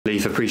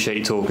Leif, appreciate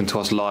you talking to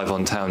us live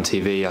on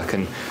TownTV. I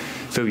can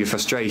feel your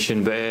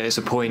frustration, but it's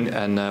a point.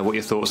 And what are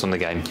your thoughts on the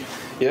game?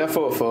 Yeah, I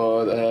thought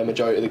for the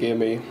majority of the game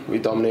we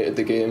dominated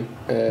the game.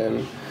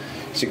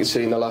 As you can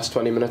see in the last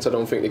 20 minutes, I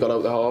don't think they got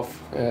out the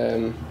half.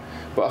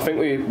 But I think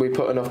we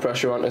put enough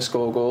pressure on to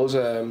score goals.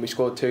 We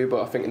scored 2,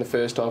 but I think in the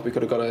first half we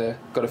could have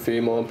got a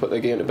few more and put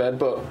the game to bed.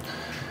 But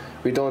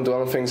we don't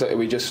dwell on things like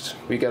we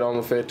get on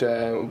with it.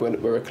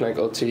 We're a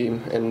clinical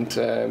team, and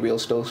we'll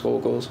still score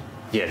goals.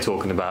 Yeah,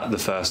 talking about the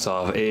first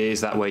half,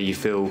 is that where you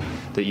feel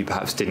that you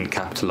perhaps didn't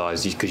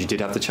capitalise, because you did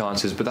have the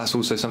chances, but that's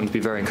also something to be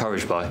very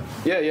encouraged by?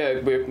 Yeah,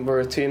 we're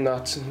a team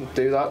that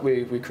do that.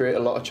 We create a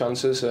lot of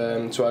chances,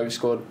 that's why we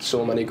scored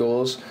so many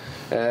goals.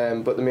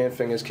 But the main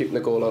thing is keeping the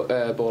ball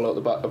out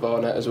the back of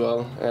our net as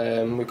well.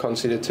 We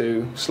conceded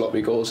 2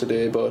 sloppy goals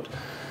today, but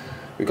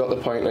we got the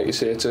point, like you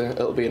say.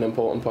 It'll be an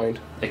important point.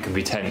 It can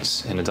be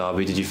tense in a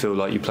derby. Did you feel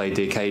like you played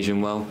the occasion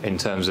well in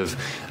terms of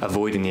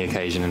avoiding the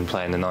occasion and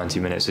playing the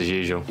 90 minutes as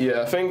usual?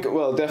 Yeah, I think,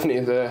 well,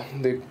 definitely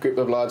the group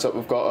of lads that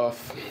we've got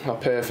are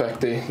perfect.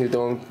 They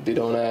don't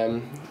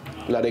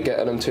let it get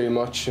at them too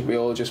much. We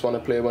all just want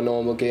to play a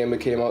normal game. We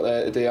came out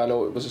there today. I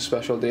know it was a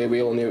special day.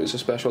 We all knew it was a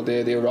special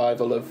day. The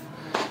arrival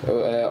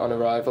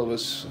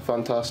was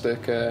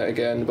fantastic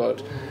again,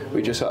 but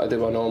we just had to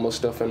do our normal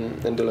stuff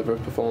and deliver a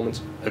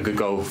performance. A good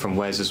goal from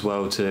Wes as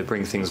well to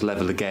bring things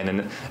level again,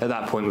 and at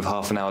that point with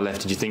half an hour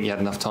left, did you think you had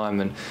enough time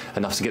and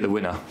enough to get the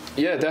winner?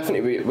 Yeah,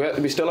 definitely.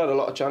 We still had a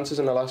lot of chances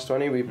in the last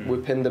 20. We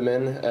pinned them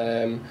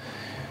in.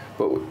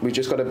 But we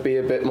just got to be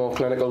a bit more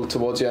clinical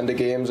towards the end of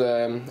games.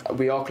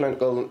 We are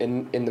clinical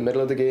in the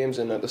middle of the games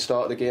and at the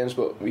start of the games,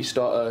 but we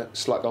start to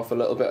slack off a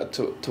little bit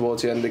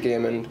towards the end of the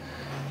game, and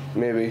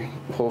maybe,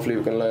 hopefully,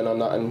 we can learn on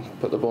that and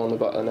put the ball in the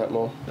back of the net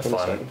more.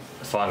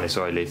 Finally,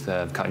 sorry, Leif,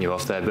 cutting you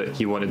off there, but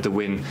you wanted the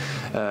win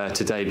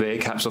today, but it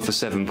caps off a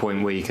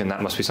 7-point week, and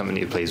that must be something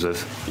that you're pleased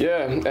with.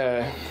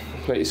 Yeah,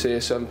 like you say, a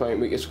 7-point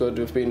week is good.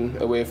 We've been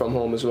away from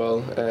home as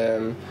well.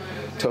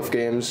 Tough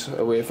games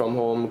away from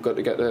home. Got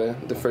to get the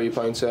 3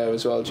 points there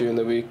as well during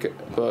the week,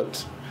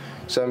 but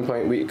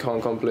 7-point week,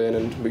 can't complain,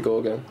 and we go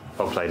again.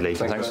 Well played,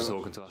 Leif, and thanks for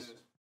talking to us.